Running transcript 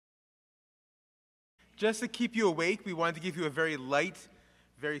Just to keep you awake, we wanted to give you a very light,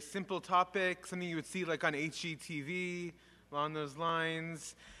 very simple topic, something you would see like on HGTV, along those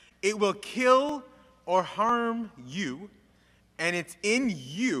lines. It will kill or harm you, and it's in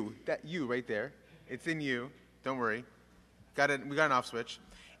you, that you right there, it's in you, don't worry, we got an off switch.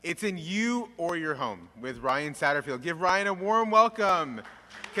 It's in you or your home with Ryan Satterfield. Give Ryan a warm welcome,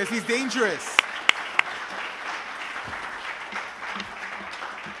 because he's dangerous.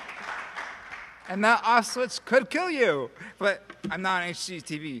 And that off switch could kill you, but I'm not on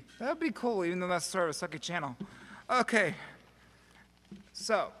HGTV. That would be cool, even though that's sort of a sucky channel. Okay,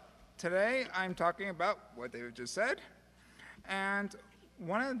 so today I'm talking about what David just said, and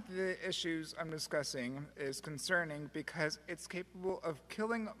one of the issues I'm discussing is concerning because it's capable of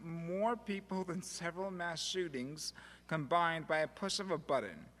killing more people than several mass shootings combined by a push of a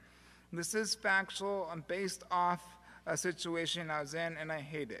button. This is factual and based off a situation I was in, and I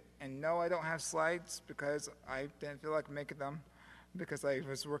hate it. And no, I don't have slides because I didn't feel like making them because I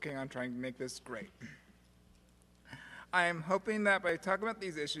was working on trying to make this great. I am hoping that by talking about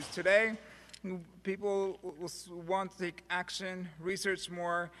these issues today, people will want to take action, research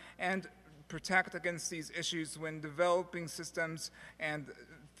more, and protect against these issues when developing systems and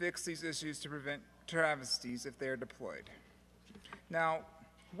fix these issues to prevent travesties if they are deployed. Now,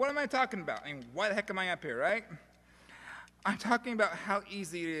 what am I talking about? I mean, why the heck am I up here, right? I'm talking about how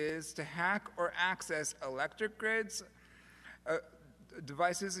easy it is to hack or access electric grids,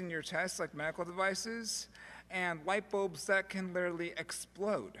 devices in your chest like medical devices, and light bulbs that can literally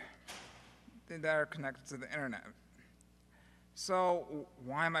explode that are connected to the internet. So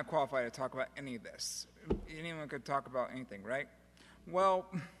why am I qualified to talk about any of this? Anyone could talk about anything, right? Well,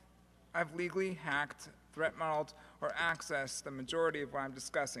 I've legally hacked, threat modeled, or accessed the majority of what I'm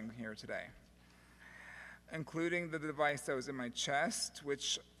discussing here today, including the device that was in my chest,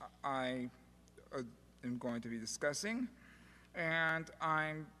 which I am going to be discussing. And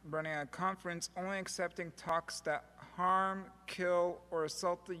I'm running a conference only accepting talks that harm, kill, or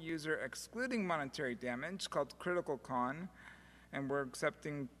assault the user, excluding monetary damage, called ToorCon, and we're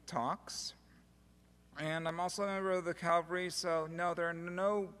accepting talks. And I'm also a member of the Cavalry, so no, there are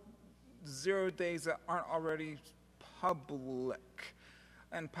no 0 days that aren't already public.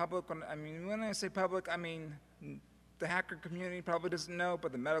 And public, I mean, when I say public, I mean the hacker community probably doesn't know,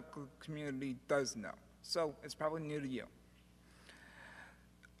 but the medical community does know. So it's probably new to you.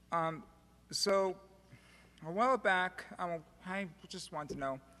 So a while back, I just want to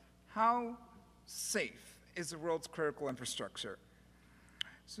know, how safe is the world's critical infrastructure?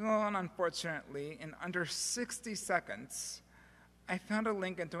 So unfortunately, in under 60 seconds, I found a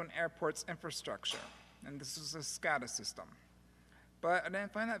link into an airport's infrastructure, and this is a SCADA system. But I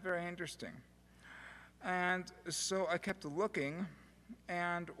didn't find that very interesting. And so I kept looking,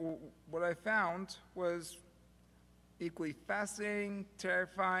 and what I found was equally fascinating,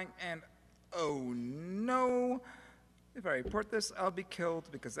 terrifying, and oh no, if I report this, I'll be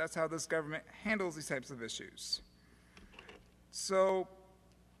killed because that's how this government handles these types of issues. So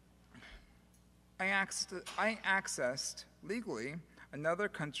I accessed legally another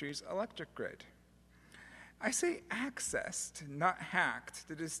country's electric grid. I say accessed, not hacked,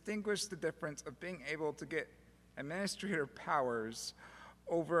 to distinguish the difference of being able to get administrator powers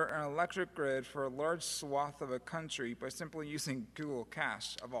over an electric grid for a large swath of a country by simply using Google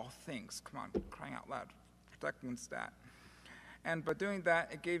Cache, of all things. Come on, crying out loud, protect against that. And by doing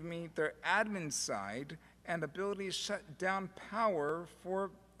that, it gave me their admin side and ability to shut down power for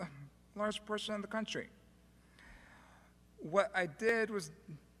a large portion of the country. What I did was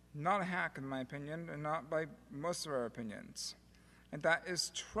not a hack, in my opinion, and not by most of our opinions. And that is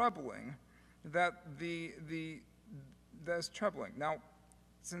troubling. That's troubling. Now,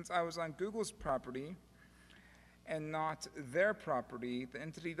 since I was on Google's property and not their property, the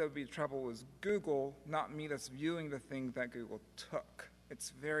entity that would be in trouble was Google, not me that's viewing the thing that Google took. It's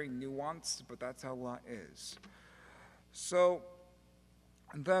very nuanced, but that's how law is. So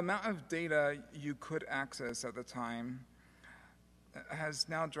the amount of data you could access at the time has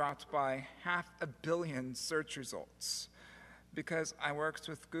now dropped by 500 million search results because I worked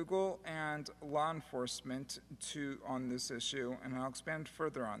with Google and law enforcement on this issue, and I'll expand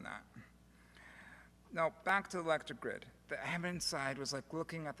further on that. Now, back to the electric grid. The admin side was like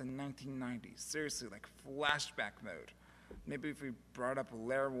looking at the 1990s, seriously, like flashback mode. Maybe if we brought up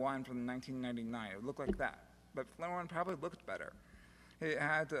Layer 1 from 1999, it would look like that. But Layer 1 probably looked better. It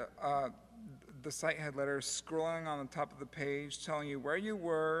had the site had letters scrolling on the top of the page telling you where you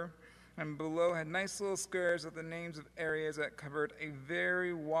were, and below had nice little squares with the names of areas that covered a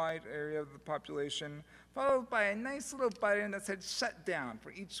very wide area of the population, followed by a nice little button that said shut down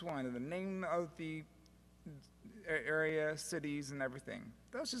for each one, and the name of the area, cities, and everything.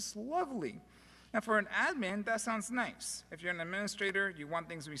 That was just lovely. Now, for an admin, that sounds nice. If you're an administrator, you want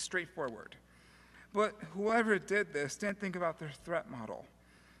things to be straightforward. But whoever did this didn't think about their threat model.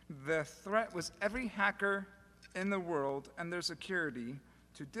 The threat was every hacker in the world and their security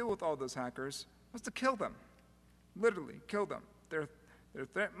to deal with all those hackers was to kill them. Literally, kill them. Their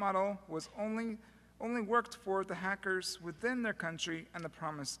threat model was only worked for the hackers within their country and the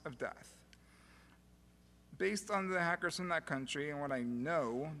promise of death. Based on the hackers from that country and what I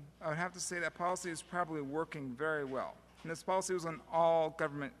know, I would have to say that policy is probably working very well. And this policy was on all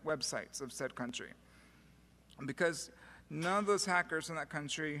government websites of said country. Because none of those hackers in that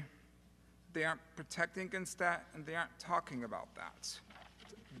country, they aren't protecting against that, and they aren't talking about that,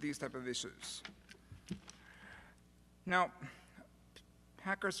 these type of issues. Now,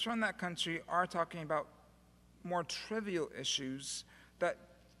 hackers from that country are talking about more trivial issues that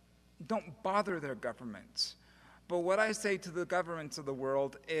don't bother their governments. But what I say to the governments of the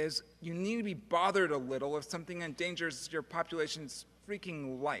world is you need to be bothered a little if something endangers your population's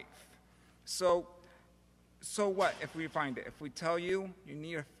freaking life. So what if we find it? If we tell you, you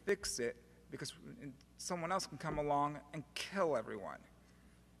need to fix it because someone else can come along and kill everyone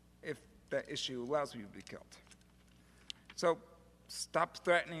if that issue allows you to be killed. So stop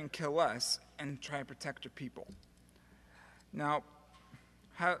threatening and kill us and try to protect your people. Now,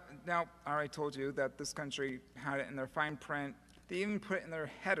 I already told you that this country had it in their fine print. They even put it in their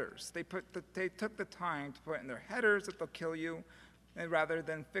headers. They took the time to put in their headers that they'll kill you, and rather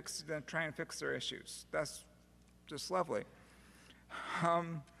than try and fix their issues. That's just lovely.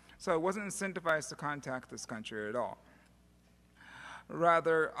 So I wasn't incentivized to contact this country at all.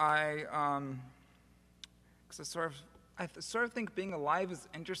 Rather, I sort of think being alive is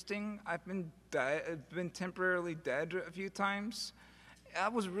interesting. I've been temporarily dead a few times.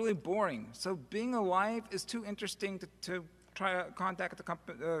 That was really boring. So being alive is too interesting to try to contact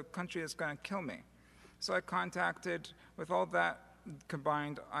the country that's going to kill me. So I contacted, with all that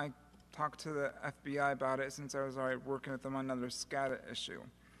combined, I talked to the FBI about it since I was already working with them on another SCADA issue.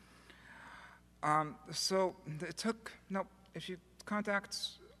 If you contact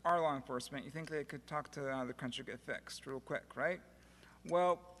our law enforcement, you think they could talk to another country to get fixed real quick, right?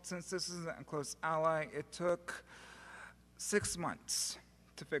 Well, since this is a close ally, it took 6 months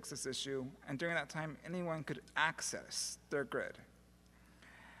to fix this issue, and during that time, anyone could access their grid.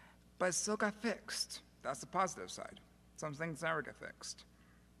 But it still got fixed. That's the positive side. Some things never get fixed.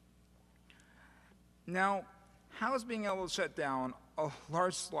 Now, how is being able to shut down a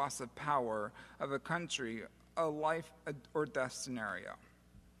large loss of power of a country a life or death scenario?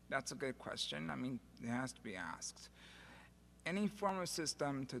 That's a good question. I mean, it has to be asked. Any form of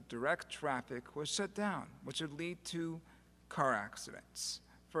system to direct traffic was shut down, which would lead to car accidents.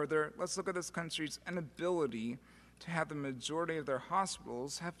 Further, let's look at this country's inability to have the majority of their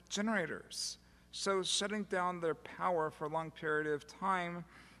hospitals have generators. So shutting down their power for a long period of time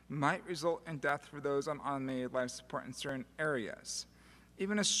might result in death for those on automated life support in certain areas.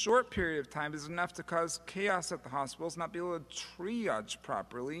 Even a short period of time is enough to cause chaos at the hospitals, not be able to triage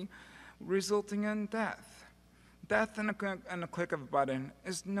properly, resulting in death. Death in a click of a button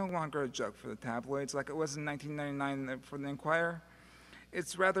is no longer a joke for the tabloids like it was in 1999 for the Enquirer.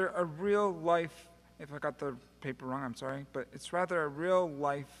 It's rather a real life, if I got the paper wrong, I'm sorry, but it's rather a real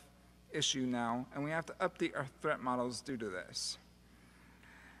life issue now, and we have to update our threat models due to this.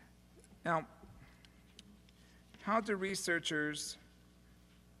 Now, how do researchers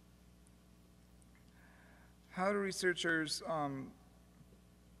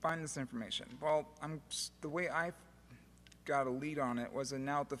find this information? Well, the way I got a lead on it was a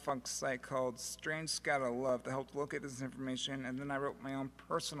now defunct site called Strange Scattered Love that helped locate this information, and then I wrote my own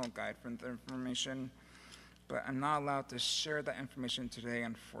personal guide for the information, but I'm not allowed to share that information today,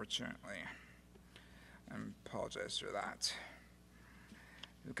 unfortunately. I apologize for that.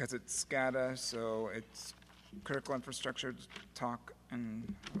 Because it's SCADA, so it's critical infrastructure talk,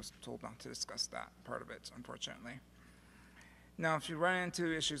 and I was told not to discuss that part of it, unfortunately. Now, if you run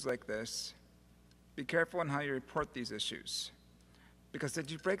into issues like this, be careful in how you report these issues. Because did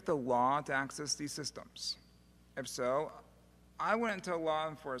you break the law to access these systems? If so, I wouldn't tell law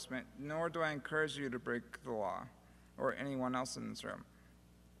enforcement, nor do I encourage you to break the law, or anyone else in this room,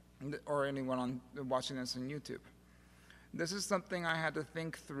 or anyone watching this on YouTube. This is something I had to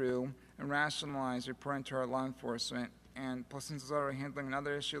think through and rationalize reporting to our law enforcement, and plus since I was already handling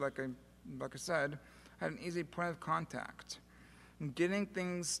another issue, like I said, I had an easy point of contact. Getting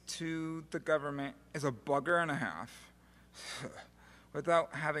things to the government is a bugger and a half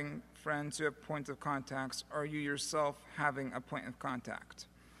without having friends who have points of contacts or you yourself having a point of contact.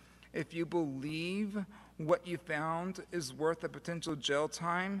 If you believe what you found is worth a potential jail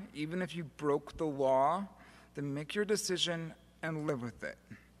time, even if you broke the law, then make your decision and live with it.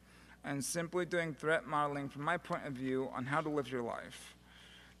 I'm simply doing threat modeling from my point of view on how to live your life.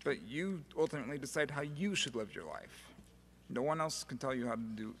 But you ultimately decide how you should live your life. No one else can tell you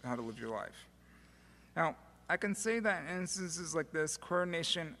how to live your life. Now, I can say that in instances like this,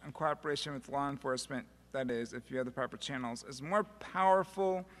 coordination and cooperation with law enforcement, that is, if you have the proper channels, is more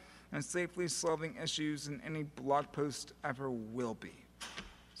powerful and safely solving issues than any blog post ever will be.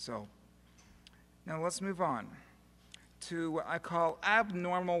 So, now let's move on to what I call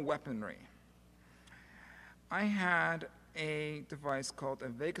abnormal weaponry. I had a device called a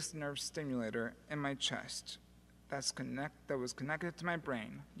vagus nerve stimulator in my chest that was connected to my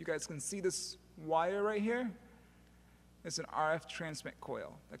brain. You guys can see this wire right here. It's an RF transmit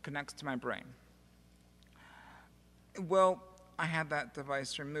coil that connects to my brain. Well, I had that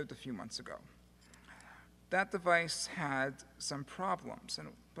device removed a few months ago. That device had some problems,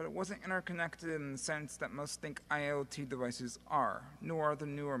 but it wasn't interconnected in the sense that most think IoT devices are, nor are the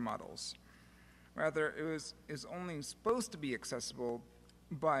newer models. Rather, it is only supposed to be accessible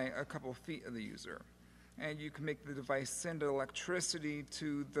by a couple feet of the user. And you can make the device send electricity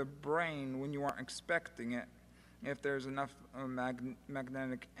to the brain when you aren't expecting it. If there's enough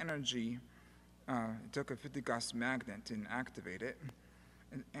magnetic energy, it took a 50 Gauss magnet and activate it,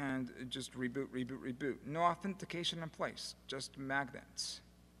 and just reboot. No authentication in place, just magnets,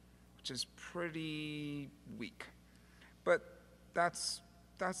 which is pretty weak. But that's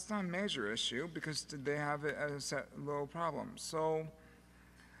not a major issue because they have it as a set little problem. So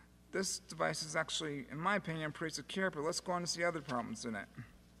this device is actually, in my opinion, pretty secure, but let's go on to see other problems in it.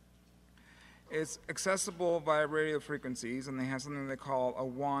 It's accessible via radio frequencies, and they have something they call a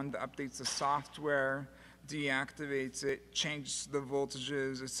wand that updates the software, deactivates it, changes the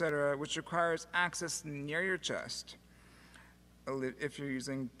voltages, etc., which requires access near your chest if you're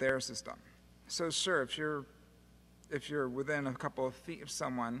using their system. So sure, if you're within a couple of feet of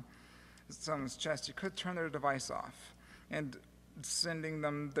someone's chest, you could turn their device off, and sending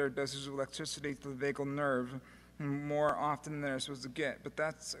them their dosage of electricity to the vagal nerve more often than they're supposed to get, but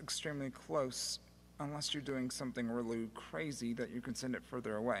that's extremely close unless you're doing something really crazy that you can send it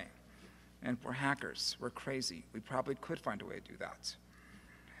further away. And we're hackers, we're crazy. We probably could find a way to do that.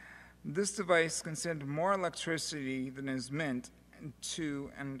 This device can send more electricity than is meant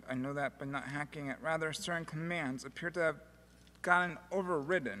to, and I know that by not hacking it, rather certain commands appear to have gotten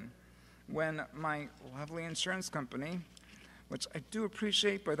overridden when my lovely insurance company, which I do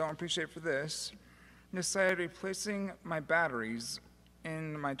appreciate but I don't appreciate for this, decided replacing my batteries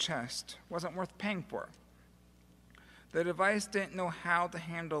in my chest wasn't worth paying for. The device didn't know how to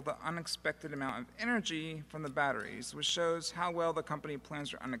handle the unexpected amount of energy from the batteries, which shows how well the company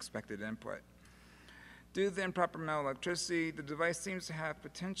plans for unexpected input. Due to the improper amount of electricity, the device seems to have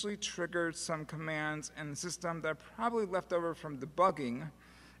potentially triggered some commands in the system that are probably left over from debugging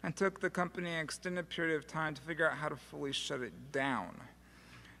and took the company an extended period of time to figure out how to fully shut it down.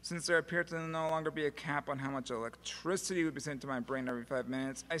 Since there appeared to no longer be a cap on how much electricity would be sent to my brain every 5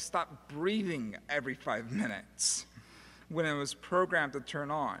 minutes, I stopped breathing every 5 minutes when it was programmed to turn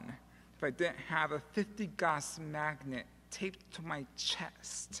on if I didn't have a 50 Gauss magnet taped to my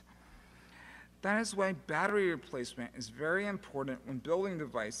chest. That is why battery replacement is very important when building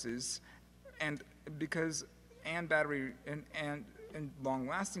devices, and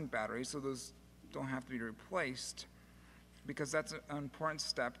long-lasting batteries, so those don't have to be replaced, because that's an important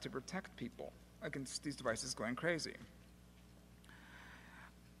step to protect people against these devices going crazy.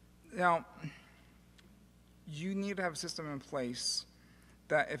 Now, you need to have a system in place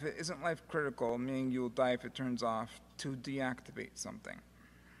that if it isn't life critical, meaning you will die if it turns off, to deactivate something.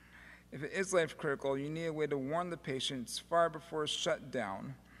 If it is life critical, you need a way to warn the patients far before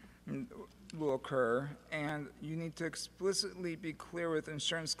shutdown will occur, and you need to explicitly be clear with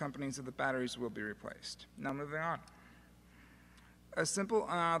insurance companies that the batteries will be replaced. Now moving on. A simple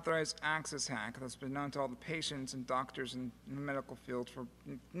unauthorized access hack that's been known to all the patients and doctors in the medical field for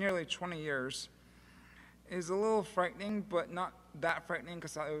nearly 20 years is a little frightening, but not that frightening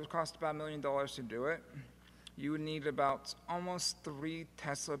because it would cost about $1 million to do it. You would need about almost 3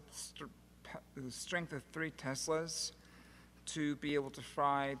 Tesla, the strength of 3 Teslas to be able to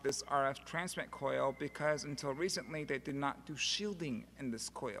fry this RF transmit coil, because until recently they did not do shielding in this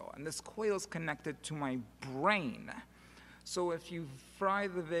coil, and this coil is connected to my brain. So if you fry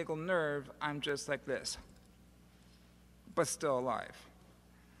the vagal nerve, I'm just like this, but still alive.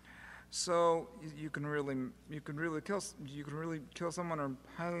 So you can really kill someone or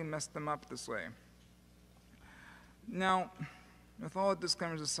highly mess them up this way. Now, With all the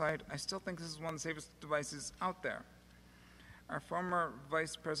disclaimers aside, I still think this is one of the safest devices out there. Our former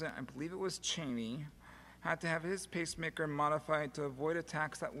vice president, I believe it was Cheney, had to have his pacemaker modified to avoid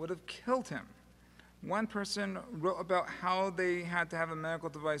attacks that would have killed him. One person wrote about how they had to have a medical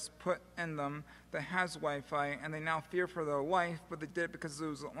device put in them that has Wi-Fi, and they now fear for their life, but they did it because it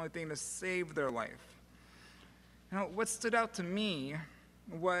was the only thing to save their life. Now, what stood out to me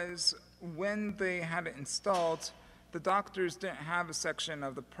was when they had it installed, the doctors didn't have a section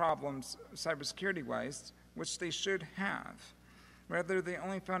of the problems cybersecurity-wise, which they should have. Rather, they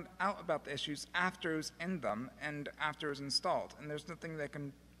only found out about the issues after it was in them and after it was installed. And there's nothing they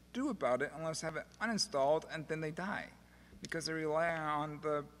can do about it unless have it uninstalled and then they die because they rely on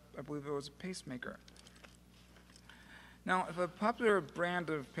the, I believe it was a pacemaker. Now, if a popular brand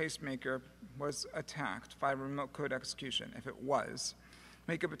of pacemaker was attacked by remote code execution, if it was,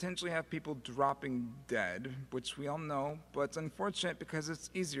 we could potentially have people dropping dead, which we all know, but it's unfortunate because it's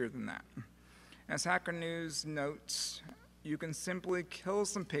easier than that. As Hacker News notes, you can simply kill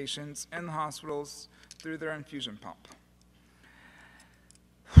some patients in the hospitals through their infusion pump,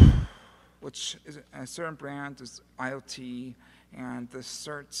 which is a certain brand is IoT, and the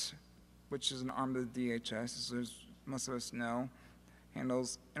CERT, which is an arm of the DHS, as most of us know,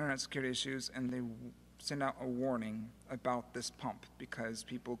 handles internet security issues, and they send out a warning about this pump because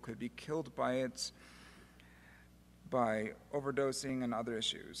people could be killed by it, by overdosing and other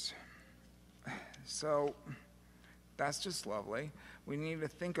issues. So that's just lovely. We need to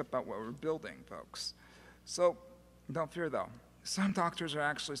think about what we're building, folks. So don't fear, though. Some doctors are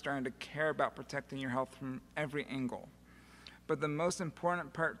actually starting to care about protecting your health from every angle. But the most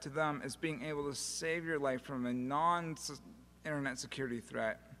important part to them is being able to save your life from a non-internet security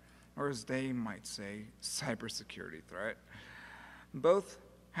threat, or as they might say, cybersecurity threat. Both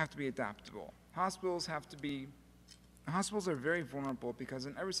have to be adaptable. Hospitals are very vulnerable because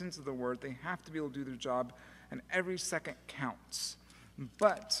in every sense of the word, they have to be able to do their job and every second counts.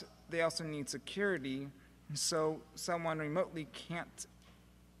 But they also need security, so someone remotely can't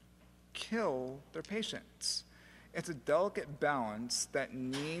kill their patients. It's a delicate balance that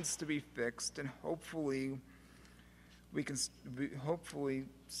needs to be fixed, and hopefully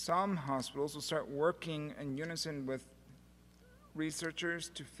some hospitals will start working in unison with researchers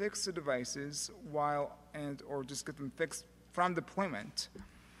to fix the devices or just get them fixed from deployment,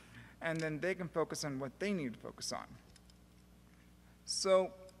 and then they can focus on what they need to focus on.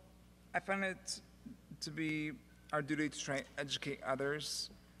 So I find it to be our duty to try to educate others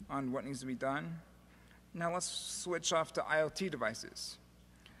on what needs to be done. Now let's switch off to IoT devices.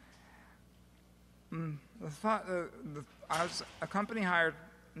 A company hired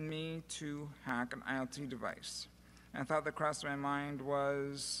me to hack an IoT device. And a thought that crossed my mind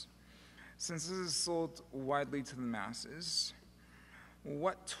was, since this is sold widely to the masses,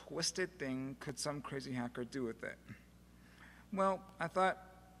 what twisted thing could some crazy hacker do with it? Well, I thought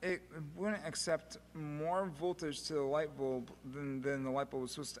it wouldn't accept more voltage to the light bulb than the light bulb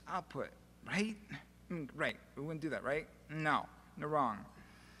was supposed to output, right? Right, it wouldn't do that, right? No, you're wrong.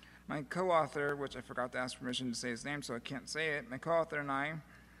 My co-author, which I forgot to ask permission to say his name, so I can't say it, my co-author and I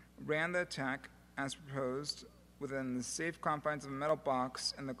ran the attack as proposed within the safe confines of a metal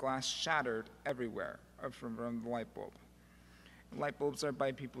box, and the glass shattered everywhere from the light bulb. Light bulbs are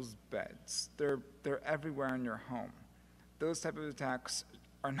by people's beds. They're everywhere in your home. Those type of attacks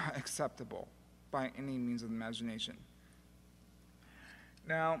are not acceptable by any means of the imagination.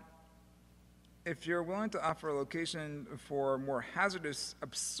 Now, if you're willing to offer a location for more hazardous,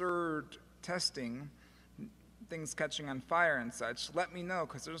 absurd testing, things catching on fire and such, let me know,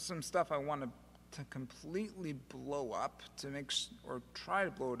 because there's some stuff I want to completely blow up or try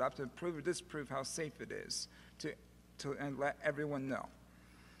to blow it up to prove or disprove how safe it is and let everyone know.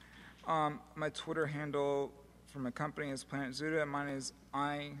 My Twitter handle for my company is Planet Zuda, and mine is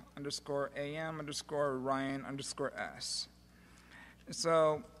I_AM_Ryan_S.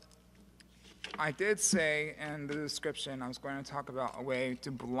 So I did say in the description I was going to talk about a way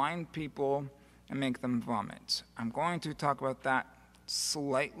to blind people and make them vomit. I'm going to talk about that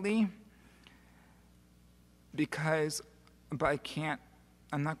slightly but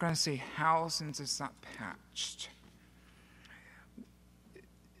I'm not going to say how since it's not patched.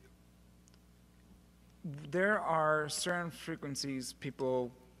 There are certain frequencies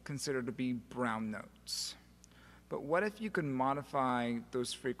people consider to be brown notes. But what if you could modify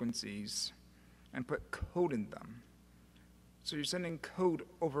those frequencies and put code in them? So you're sending code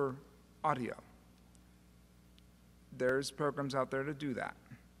over audio. There's programs out there to do that.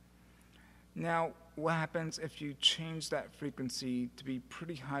 Now, what happens if you change that frequency to be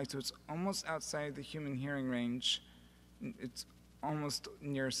pretty high so it's almost outside the human hearing range? It's almost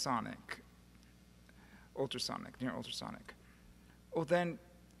near sonic, near ultrasonic. Well, then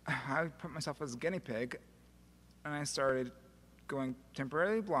I put myself as a guinea pig, and I started going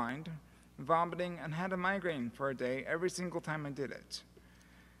temporarily blind, vomiting, and had a migraine for a day every single time I did it.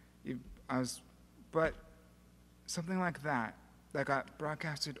 But something like that got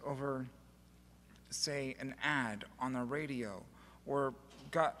broadcasted over, say, an ad on the radio, or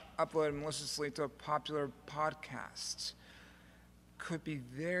got uploaded maliciously to a popular podcast, could be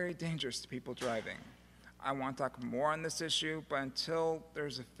very dangerous to people driving. I want to talk more on this issue, but until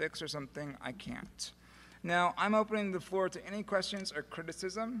there's a fix or something, I can't. Now, I'm opening the floor to any questions or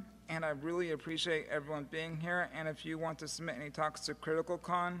criticism, and I really appreciate everyone being here, and if you want to submit any talks to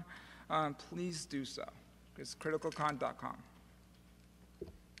CriticalCon, please do so. It's criticalcon.com.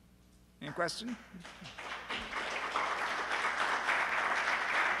 Any question?